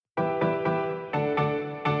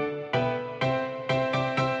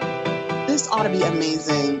This ought to be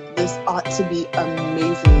amazing. This ought to be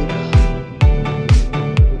amazing.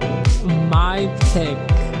 My pick.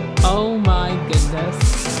 Oh my goodness.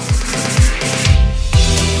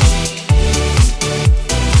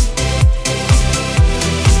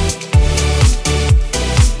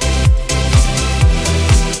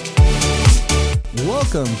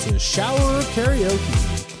 Welcome to Shower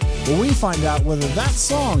Karaoke, where we find out whether that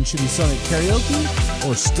song should be sung at karaoke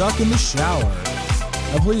or stuck in the shower.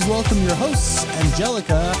 Now please welcome your hosts,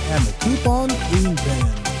 Angelica and the Coupon Queen Pen.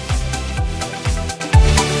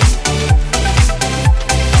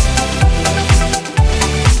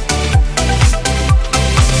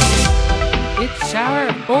 It's shower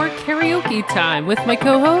or karaoke time with my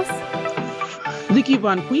co-host, The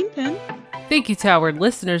Coupon Queen Pen. Thank you to our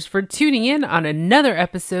listeners for tuning in on another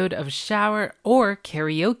episode of Shower or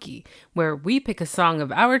Karaoke, where we pick a song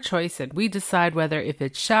of our choice and we decide whether if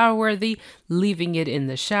it's shower-worthy, leaving it in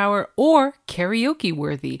the shower, or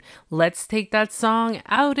karaoke-worthy. Let's take that song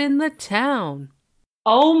out in the town.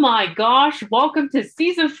 Oh my gosh, welcome to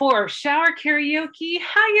Season 4 of Shower Karaoke.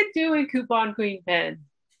 How you doing, Coupon Queen Pen?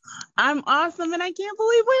 I'm awesome and I can't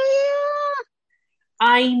believe we're here.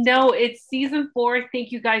 I know it's Season 4.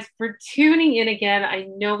 Thank you guys for tuning in again. I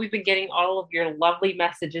know we've been getting all of your lovely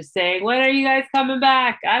messages saying, when are you guys coming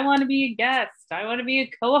back? I want to be a guest. I want to be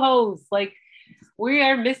a co-host. Like, we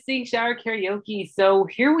are missing Shower Karaoke. So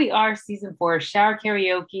here we are, Season 4, Shower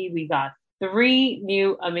Karaoke. We got 3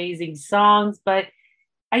 new amazing songs, but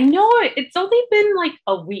I know it's only been like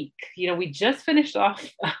a week. You know, we just finished off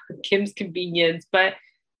Kim's Convenience, but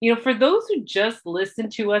you know, for those who just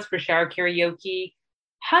listened to us for Shower Karaoke,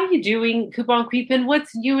 how you doing, Coupon Queen Pen?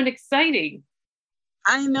 What's new and exciting?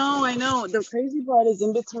 I know. The crazy part is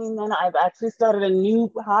in between then, I've actually started a new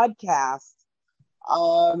podcast.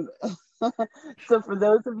 So for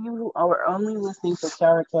those of you who are only listening to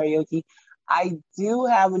Shower Karaoke, I do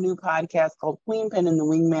have a new podcast called Queen Pen and the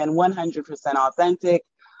Wingman 100% Authentic.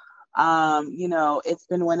 You know, it's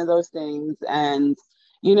been one of those things. And,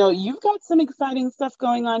 you know, you've got some exciting stuff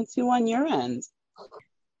going on too on your end.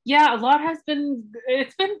 Yeah,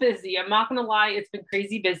 it's been busy. I'm not going to lie. It's been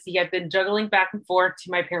crazy busy. I've been juggling back and forth to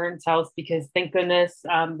my parents' house because thank goodness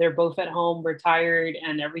they're both at home, retired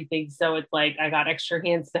and everything. So it's like, I got extra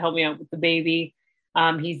hands to help me out with the baby.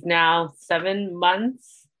 He's now 7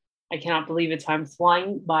 months. I cannot believe it. Time's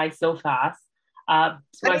flying by so fast. I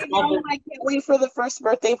can't wait for the first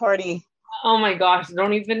birthday party. Oh my gosh.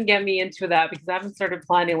 Don't even get me into that because I haven't started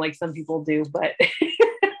planning like some people do, but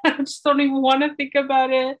I just don't even want to think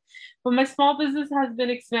about it. But my small business has been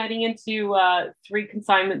expanding into 3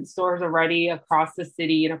 consignment stores already across the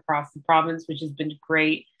city and across the province, which has been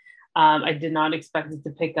great. I did not expect it to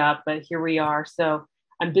pick up, but here we are. So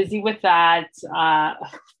I'm busy with that.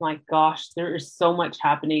 My gosh, there is so much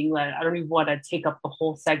happening that I don't even want to take up the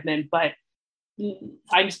whole segment, but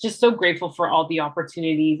I'm just so grateful for all the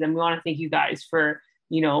opportunities. And we want to thank you guys for,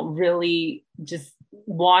 you know, really just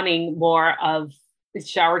wanting more of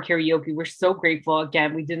Shower Karaoke. We're so grateful.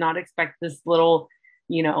 Again, we did not expect this little,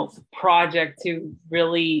 you know, project to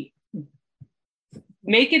really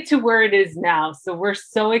make it to where it is now. So we're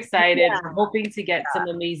so excited. Yeah. We're hoping to get some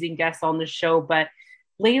amazing guests on the show. But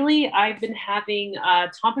lately, I've been having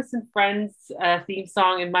Thomas and Friends theme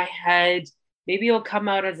song in my head. Maybe it'll come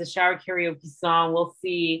out as a Shower Karaoke song. We'll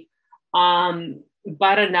see.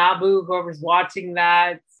 Baranabu, whoever's watching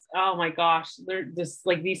that. Oh my gosh. They're just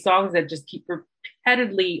like these songs that just keep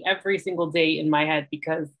repeatedly every single day in my head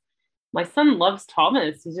because my son loves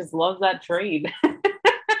Thomas. He just loves that train.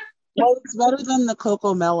 Well, it's better than the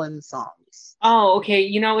Coco Melon songs. Oh, okay.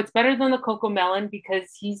 You know, it's better than the Coco Melon because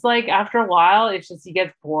he's like, after a while, it's just he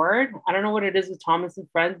gets bored. I don't know what it is with Thomas and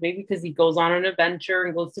Friends. Maybe because he goes on an adventure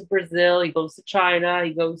and goes to Brazil, he goes to China,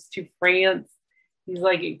 he goes to France. He's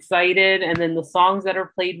like excited. And then the songs that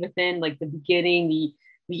are played within, like the beginning,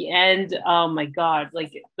 the end, oh my God,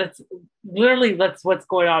 like that's what's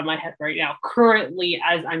going on in my head right now. Currently,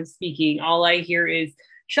 as I'm speaking, all I hear is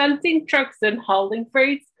shunting trucks and hauling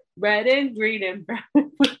freights, red and green and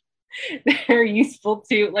brown. They're useful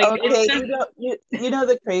too. Like, okay, you know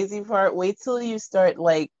the crazy part. Wait till you start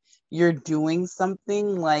like you're doing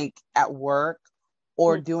something like at work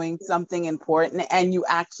or doing something important, and you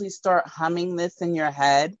actually start humming this in your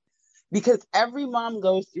head, because every mom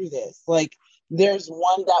goes through this. Like, there's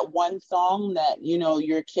one song that you know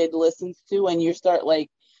your kid listens to, and you start like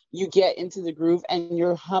you get into the groove, and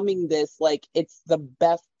you're humming this like it's the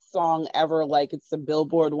best song ever. Like it's the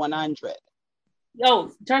Billboard 100.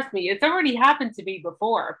 Oh, trust me, it's already happened to me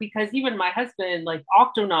before, because even my husband, like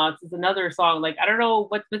Octonauts is another song. Like, I don't know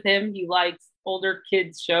what's with him. He likes older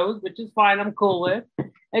kids shows, which is fine. I'm cool with.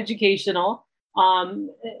 educational.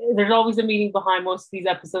 There's always a meaning behind most of these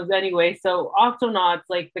episodes anyway. So Octonauts,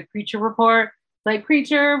 like the creature report, like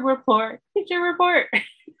creature report, creature report.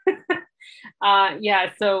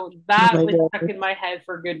 Yeah, so that was stuck in my head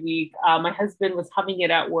for a good week. My husband was humming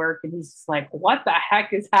it at work, and he's just like, what the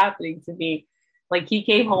heck is happening to me? Like, he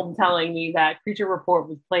came home telling me that Creature Report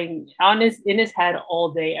was playing in his head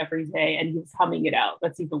all day, every day, and he was humming it out.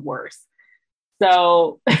 That's even worse.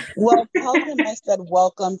 So, well, tell him I said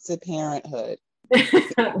welcome to parenthood.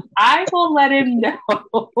 I will let him know.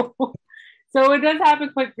 So it does happen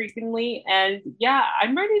quite frequently. And yeah,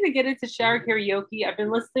 I'm ready to get into shower karaoke. I've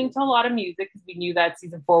been listening to a lot of music because we knew that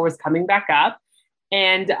season 4 was coming back up.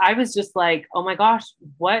 And I was just like, oh my gosh,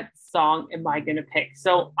 what song am I going to pick?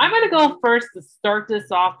 So I'm going to go first to start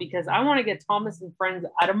this off because I want to get Thomas and Friends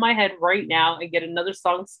out of my head right now and get another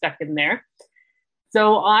song stuck in there.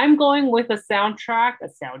 So I'm going with a song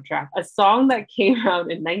that came out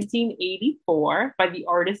in 1984 by the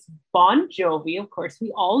artist Bon Jovi. Of course,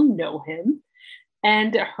 we all know him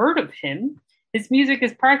and heard of him. His music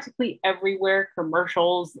is practically everywhere,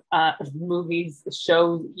 commercials, movies,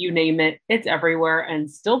 shows, you name it. It's everywhere and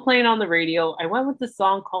still playing on the radio. I went with the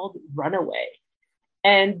song called Runaway.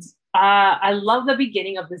 And I love the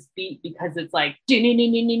beginning of this beat because it's like, you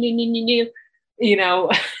know,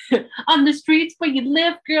 on the streets where you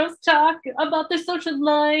live, girls talk about their social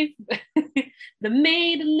life. The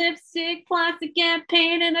maid, lipstick, plastic and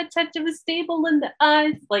paint, and a touch of a staple in the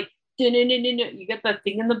eyes. Like, you get that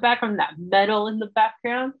thing in the background, that metal in the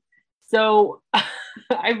background. So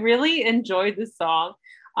I really enjoyed this song.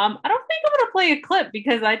 I don't think I'm going to play a clip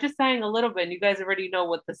because I just sang a little bit and you guys already know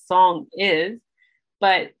what the song is.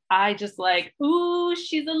 But I just like, ooh,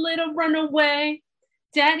 she's a little runaway.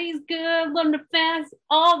 Daddy's good, learn to fast,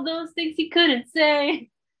 all those things he couldn't say.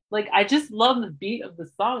 Like, I just love the beat of the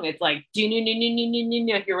song. It's like, here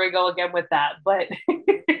we go again with that. But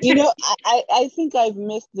you know, I think I've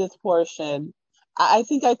missed this portion. I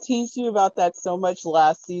think I teased you about that so much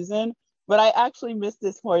last season, but I actually missed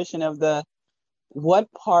this portion of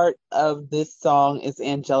what part of this song is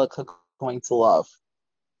Angelica going to love?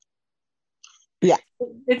 Yeah.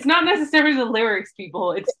 It's not necessarily the lyrics,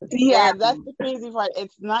 people. It's that's the crazy part.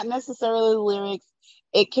 It's not necessarily the lyrics.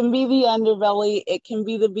 It can be the underbelly. It can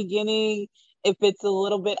be the beginning if it's a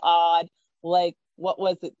little bit odd. Like, what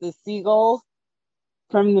was it? The seagull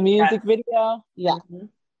from the music video? Yeah. Mm-hmm.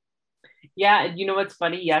 Yeah, and you know what's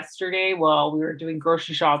funny? Yesterday, while we were doing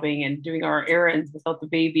grocery shopping and doing our errands without the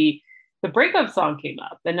baby, the breakup song came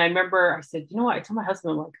up. And I remember I said, you know what? I told my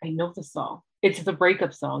husband, I'm like, I know the song. It's the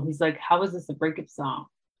breakup song. He's like, how is this a breakup song?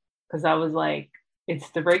 Because I was like, it's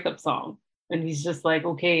the breakup song. And he's just like,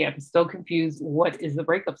 okay, I'm still confused. What is the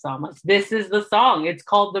breakup song? I'm like, this is the song. It's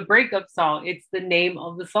called the breakup song. It's the name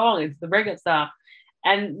of the song. It's the breakup song.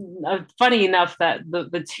 And funny enough that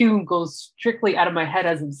the tune goes strictly out of my head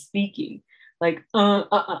as I'm speaking. Like, That's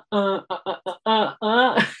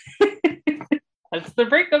the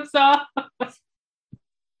breakup song.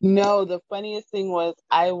 No, the funniest thing was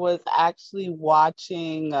I was actually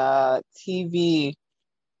watching TV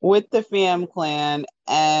with the fam clan,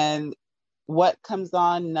 and what comes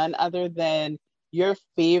on none other than your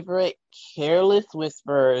favorite Careless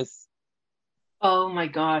Whispers. Oh my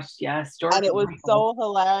gosh, yes. George and it was so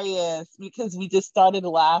hilarious because we just started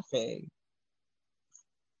laughing.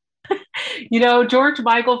 You know, George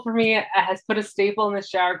Michael for me has put a staple in the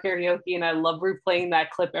shower karaoke, and I love replaying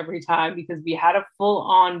that clip every time because we had a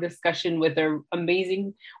full-on discussion with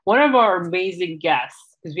one of our amazing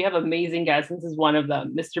guests, because we have amazing guests. This is one of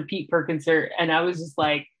them, Mr. Pete Perkinser, and I was just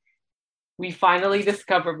like, we finally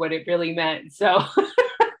discovered what it really meant. So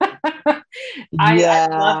I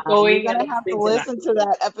love going. You're gonna have to listen to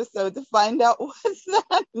that episode to find out what's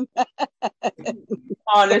that meant.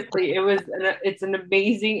 Honestly, it's an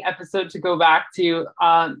amazing episode to go back to.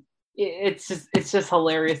 It's just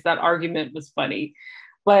hilarious. That argument was funny,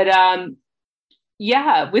 but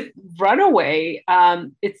yeah, with Runaway,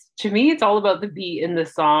 to me it's all about the beat in the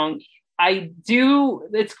song.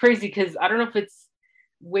 It's crazy because I don't know if it's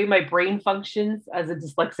the way my brain functions as a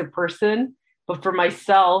dyslexic person, but for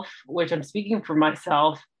myself, which I'm speaking for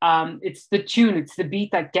myself, it's the tune, it's the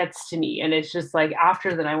beat that gets to me. And it's just like,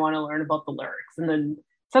 after that, I want to learn about the lyrics. And then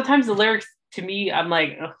sometimes the lyrics to me, I'm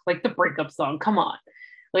like the breakup song, come on.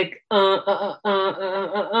 Like,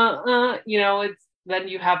 it's, then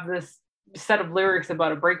you have this set of lyrics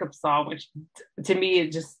about a breakup song, which to me,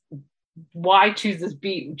 it just, why choose this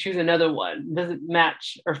beat? Choose another one. Doesn't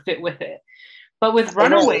match or fit with it. But with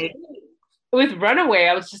Runaway,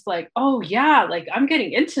 I was just like, oh yeah, like I'm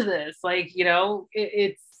getting into this. Like,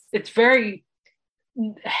 it's very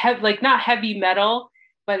like not heavy metal.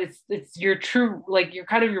 but it's your true, like your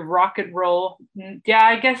kind of your rock and roll. Yeah,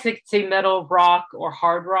 I guess I could say metal rock or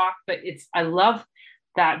hard rock, but I love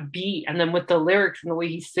that beat, and then with the lyrics and the way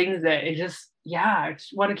he sings it, it just, yeah, I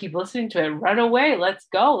just want to keep listening to it. Run away, let's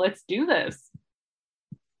go, let's do this.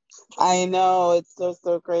 I know, it's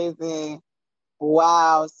so crazy.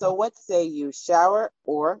 Wow. So what say you, shower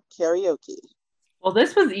or karaoke? Well,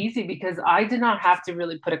 this was easy because I did not have to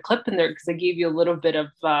really put a clip in there because I gave you a little bit of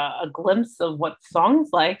a glimpse of what the song's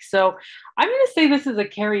like. So I'm going to say this is a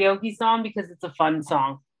karaoke song because it's a fun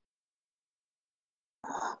song.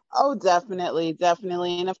 Oh, definitely,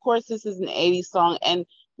 definitely. And of course, this is an 80s song. And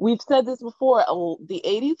we've said this before, the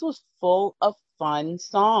 80s was full of fun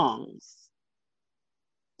songs.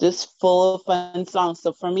 Just full of fun songs.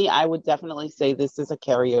 So for me, I would definitely say this is a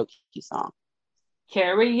karaoke song.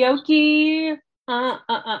 Karaoke.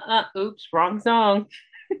 Oops, wrong song.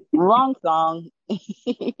 Wrong song.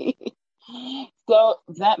 So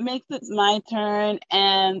that makes it my turn.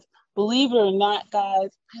 And believe it or not, guys,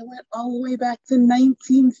 I went all the way back to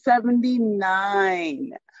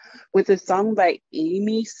 1979 with a song by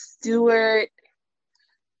Amy Stewart.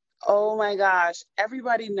 Oh my gosh,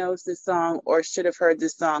 everybody knows this song or should have heard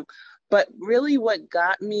this song. But really, what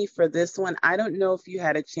got me for this one, I don't know if you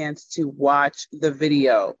had a chance to watch the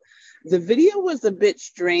video. The video was a bit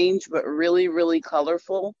strange, but really, really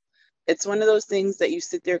colorful. It's one of those things that you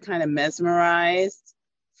sit there kind of mesmerized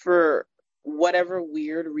for whatever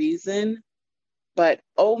weird reason. But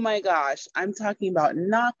oh my gosh, I'm talking about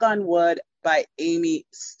Knock on Wood by Amy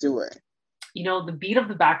Stewart. You know, the beat of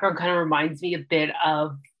the background kind of reminds me a bit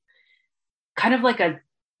of kind of like a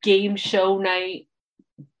game show night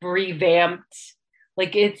revamped.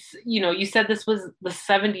 Like it's, you know, you said this was the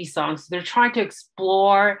 70s song, so they're trying to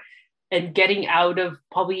explore and getting out of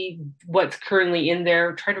probably what's currently in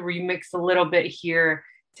there, trying to remix a little bit here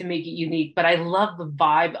to make it unique. But I love the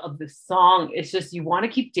vibe of the song. It's just, you want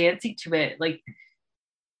to keep dancing to it. Like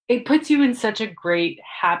it puts you in such a great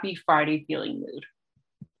happy Friday feeling mood.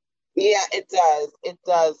 Yeah, it does. It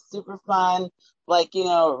does. Super fun. Like, you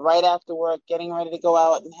know, right after work, getting ready to go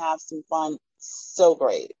out and have some fun. So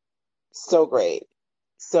great. So great.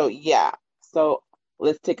 So, yeah. So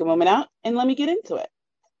let's take a moment out and let me get into it.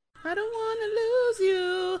 I don't want to lose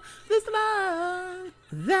you, this love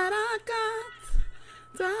that I got.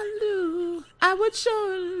 I knew I would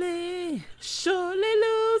surely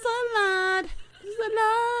lose a lot. The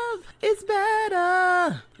love is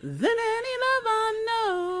better than any love I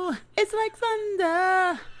know. It's like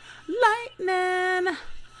thunder, lightning.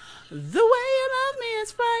 The way you love me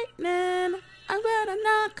is frightening. I better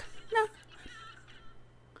knock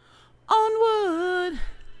on wood,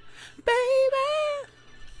 baby.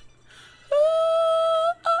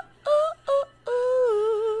 Ooh, ooh, ooh,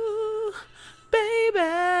 ooh,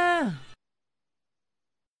 baby.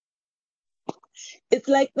 It's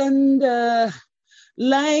like thunder,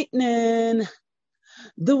 lightning.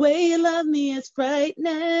 The way you love me is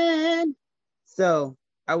frightening. So,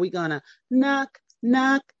 are we gonna knock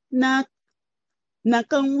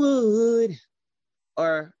on wood?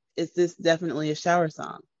 Or is this definitely a shower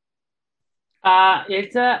song?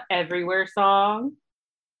 It's a everywhere song.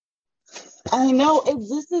 I know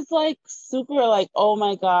this is like super like, oh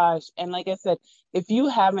my gosh. And like I said, if you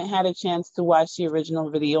haven't had a chance to watch the original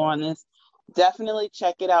video on this, definitely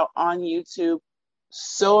check it out on YouTube.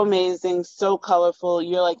 So amazing, so colorful.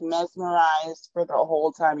 You're like mesmerized for the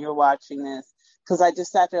whole time you're watching this. Because I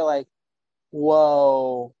just sat there like,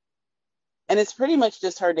 whoa. And it's pretty much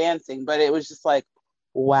just her dancing, but it was just like,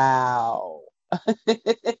 wow.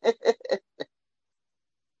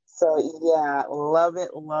 So yeah, love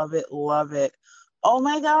it, love it, love it. Oh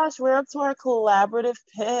my gosh, we're up to our collaborative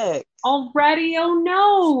pick. Already? Oh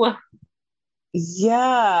no.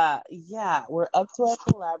 Yeah, we're up to our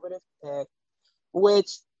collaborative pick,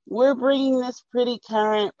 which we're bringing this pretty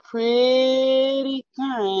current.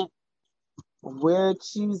 We're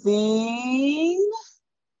choosing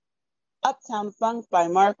Uptown Funk by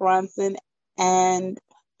Mark Ronson and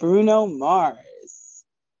Bruno Mars.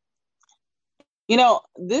 You know,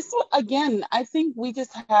 this again, I think we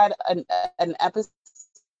just had an episode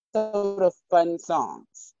of fun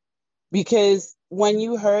songs, because when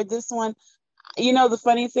you heard this one, you know, the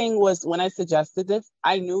funny thing was when I suggested this,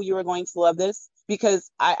 I knew you were going to love this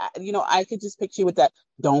because I could just picture you with that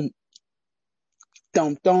don't.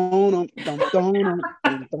 Like,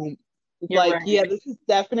 right. Yeah, this is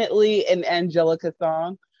definitely an Angelica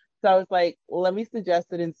song. So I was like, let me suggest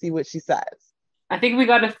it and see what she says. I think we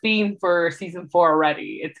got a theme for season 4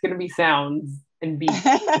 already. It's going to be sounds and beats.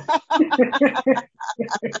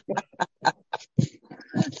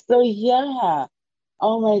 So yeah.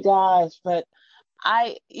 Oh my gosh. But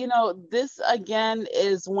this again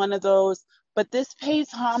is one of those, but this pays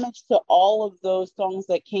homage to all of those songs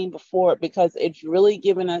that came before it, because it's really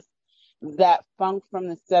given us that funk from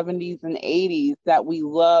the 70s and 80s that we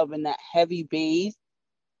love, and that heavy bass.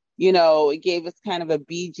 It gave us kind of a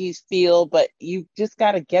Bee Gees feel, but you just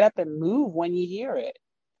got to get up and move when you hear it.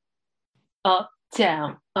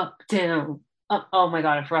 Uptown, uptown. Oh my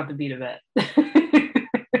God, I forgot the beat of it.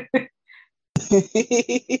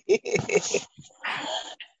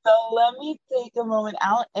 So let me take a moment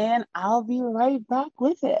out and I'll be right back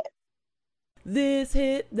with it. This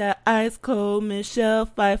hit that ice cold, Michelle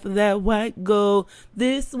fight for that white gold.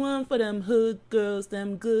 This one for them hood girls,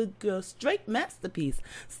 them good girls, straight masterpiece.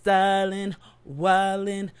 Styling,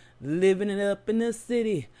 wildin', living it up in the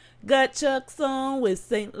city. Got Chuck's on with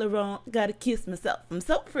Saint Laurent, gotta kiss myself, I'm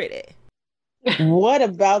so pretty. What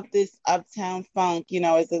about this Uptown funk?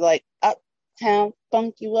 Is it like Uptown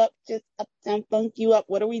funk you up, just Uptown funk you up?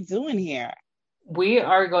 What are we doing here? We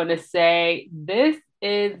are going to say this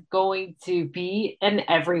is going to be an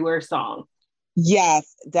everywhere song.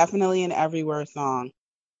 Yes, definitely an everywhere song.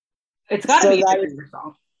 It's got to be an everywhere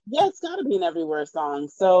song. Yeah, it's got to be an everywhere song.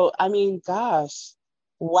 So, gosh,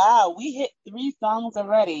 wow, we hit 3 songs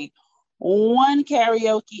already. 1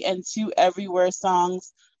 karaoke and 2 everywhere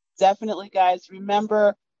songs. Definitely, guys,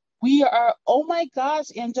 remember, we are, oh my gosh,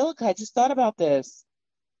 Angelica, I just thought about this.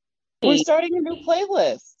 We're starting a new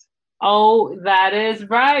playlist. Oh, that is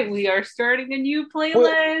right. We are starting a new playlist.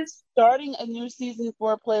 We're starting a new season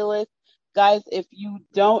 4 playlist. Guys, if you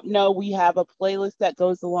don't know, we have a playlist that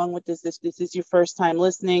goes along with this. If this is your first time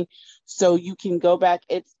listening, so you can go back.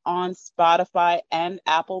 It's on Spotify and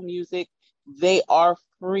Apple Music. They are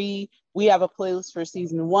free. We have a playlist for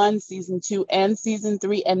season 1, season 2, and season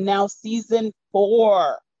 3, and now season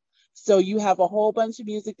 4. So you have a whole bunch of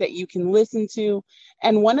music that you can listen to.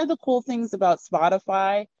 And one of the cool things about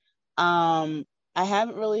Spotify, I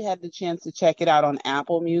haven't really had the chance to check it out on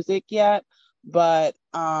Apple Music yet, but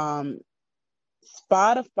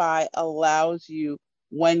Spotify allows you,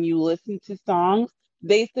 when you listen to songs,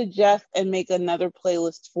 they suggest and make another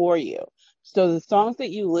playlist for you. So the songs that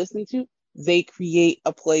you listen to, they create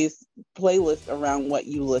a playlist around what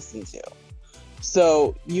you listen to.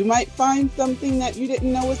 So you might find something that you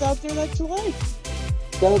didn't know was out there that you like.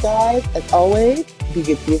 So guys, as always, be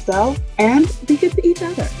good to yourself and be good to each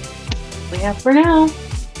other. We have for now.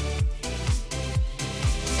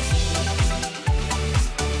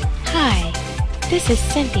 Hi, this is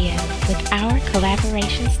Cynthia with our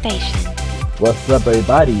collaboration station. What's up,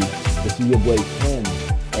 everybody? This is your boy Ken,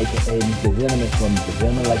 aka Mr. Gentleman from the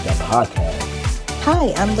Gentleman Like That podcast.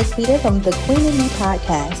 Hi, I'm Lakita from the Queen and Me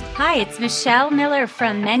podcast. Hi, it's Michelle Miller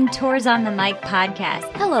from Mentors on the Mic podcast.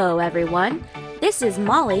 Hello, everyone. This is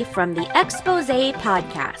Molly from the Expose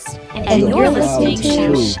podcast. And you're listening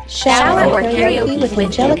to Shower or Karaoke with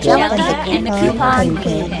Angelica and the Coupon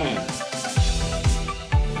Queen.